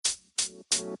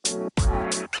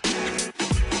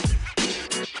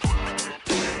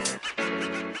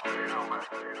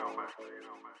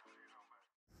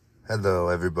Hello,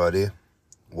 everybody.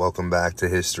 Welcome back to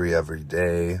History Every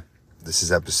Day. This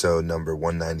is episode number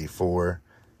 194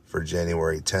 for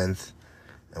January 10th,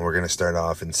 and we're going to start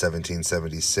off in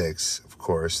 1776. Of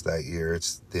course, that year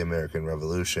it's the American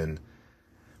Revolution,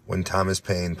 when Thomas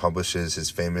Paine publishes his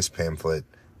famous pamphlet,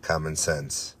 Common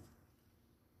Sense.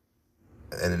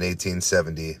 And in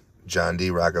 1870, John D.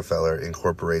 Rockefeller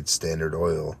incorporates Standard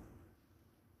Oil.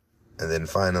 And then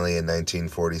finally, in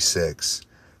 1946,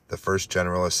 the First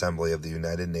General Assembly of the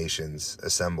United Nations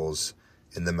assembles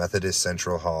in the Methodist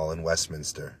Central Hall in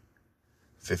Westminster.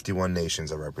 51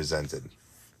 nations are represented.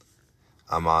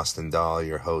 I'm Austin Dahl,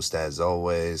 your host as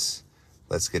always.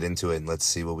 Let's get into it and let's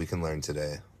see what we can learn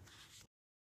today.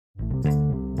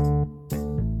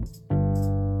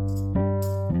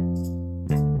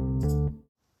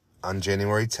 On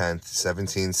January 10th,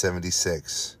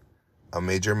 1776, a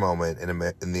major moment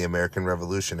in the American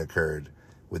Revolution occurred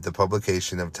with the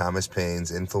publication of Thomas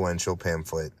Paine's influential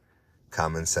pamphlet,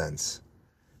 Common Sense.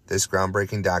 This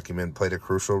groundbreaking document played a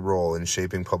crucial role in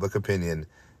shaping public opinion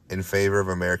in favor of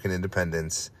American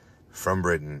independence from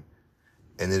Britain,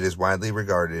 and it is widely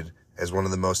regarded as one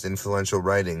of the most influential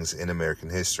writings in American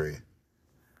history.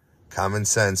 Common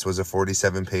Sense was a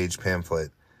 47-page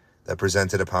pamphlet that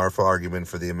presented a powerful argument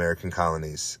for the American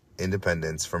colonies'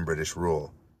 independence from British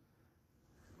rule.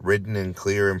 Written in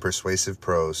clear and persuasive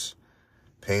prose,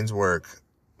 Paine's work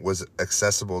was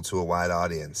accessible to a wide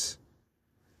audience,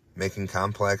 making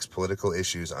complex political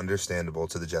issues understandable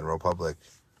to the general public.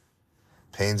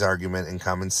 Paine's argument and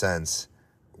Common Sense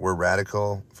were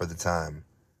radical for the time.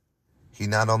 He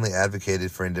not only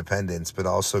advocated for independence, but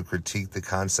also critiqued the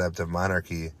concept of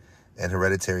monarchy and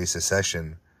hereditary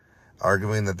succession,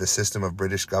 arguing that the system of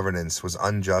British governance was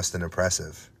unjust and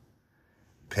oppressive.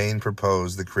 Paine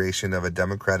proposed the creation of a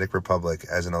democratic republic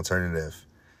as an alternative,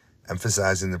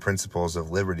 emphasizing the principles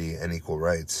of liberty and equal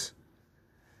rights.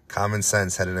 Common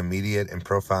Sense had an immediate and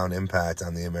profound impact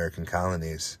on the American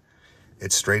colonies.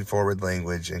 Its straightforward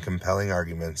language and compelling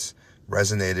arguments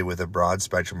resonated with a broad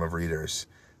spectrum of readers,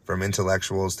 from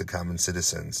intellectuals to common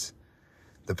citizens.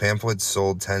 The pamphlet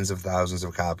sold tens of thousands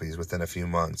of copies within a few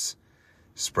months,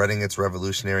 spreading its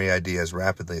revolutionary ideas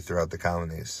rapidly throughout the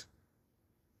colonies.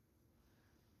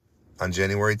 On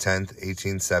January 10,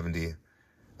 1870,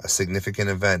 a significant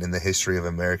event in the history of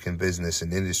American business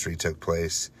and industry took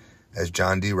place as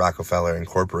John D. Rockefeller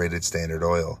incorporated Standard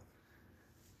Oil.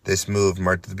 This move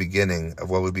marked the beginning of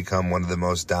what would become one of the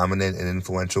most dominant and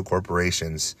influential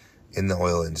corporations in the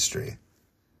oil industry.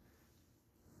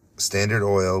 Standard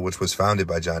Oil, which was founded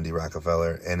by John D.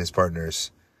 Rockefeller and his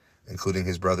partners, including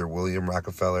his brother William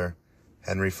Rockefeller,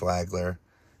 Henry Flagler,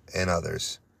 and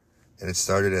others, and it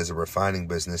started as a refining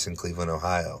business in Cleveland,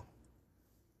 Ohio.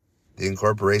 The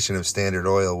incorporation of Standard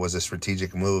Oil was a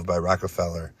strategic move by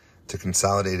Rockefeller to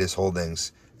consolidate his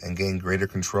holdings and gain greater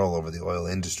control over the oil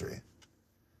industry.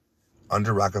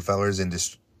 Under Rockefeller's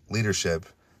leadership,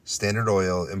 Standard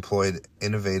Oil employed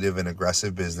innovative and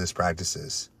aggressive business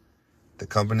practices. The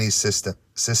company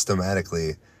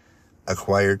systematically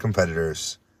acquired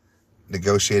competitors,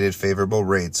 negotiated favorable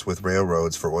rates with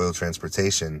railroads for oil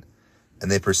transportation, and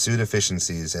they pursued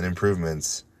efficiencies and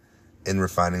improvements in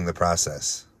refining the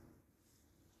process.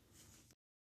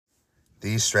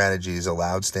 These strategies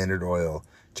allowed Standard Oil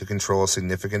to control a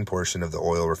significant portion of the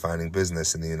oil refining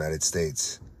business in the United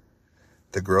States.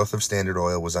 The growth of Standard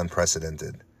Oil was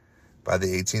unprecedented. By the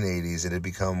 1880s, it had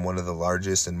become one of the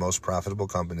largest and most profitable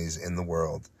companies in the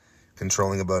world,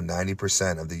 controlling about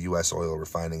 90% of the U.S. oil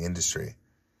refining industry.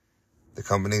 The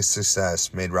company's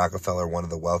success made Rockefeller one of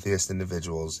the wealthiest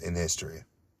individuals in history.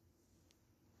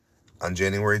 On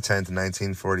January 10,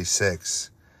 1946,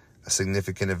 a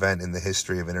significant event in the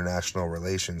history of international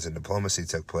relations and diplomacy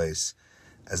took place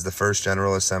as the First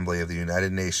General Assembly of the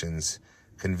United Nations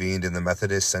convened in the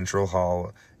Methodist Central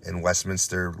Hall in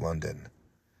Westminster, London.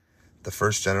 The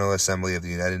First General Assembly of the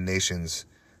United Nations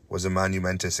was a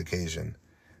monumentous occasion,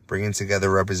 bringing together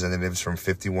representatives from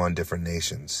 51 different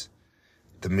nations.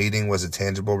 The meeting was a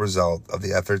tangible result of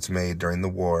the efforts made during the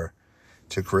war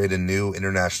to create a new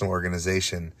international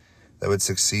organization that would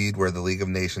succeed where the League of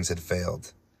Nations had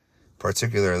failed,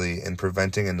 particularly in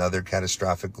preventing another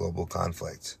catastrophic global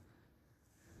conflict.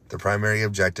 The primary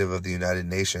objective of the United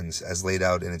Nations, as laid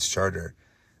out in its charter,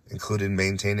 included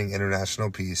maintaining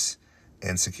international peace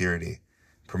and security,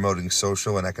 promoting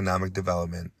social and economic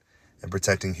development, and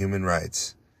protecting human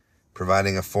rights,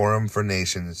 providing a forum for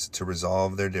nations to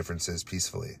resolve their differences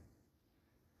peacefully.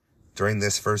 During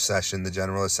this first session, the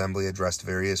General Assembly addressed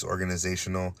various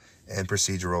organizational and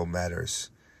procedural matters,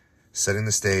 setting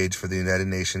the stage for the United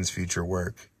Nations' future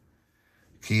work.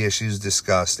 Key issues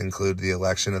discussed include the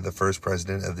election of the first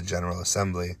president of the General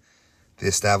Assembly, the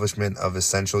establishment of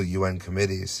essential UN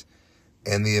committees,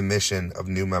 and the admission of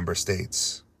new member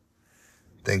states.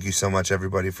 Thank you so much,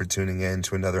 everybody, for tuning in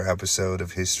to another episode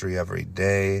of History Every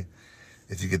Day.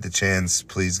 If you get the chance,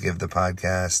 please give the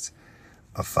podcast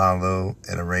a follow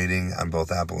and a rating on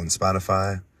both Apple and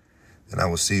Spotify. And I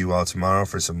will see you all tomorrow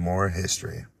for some more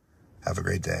history. Have a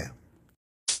great day.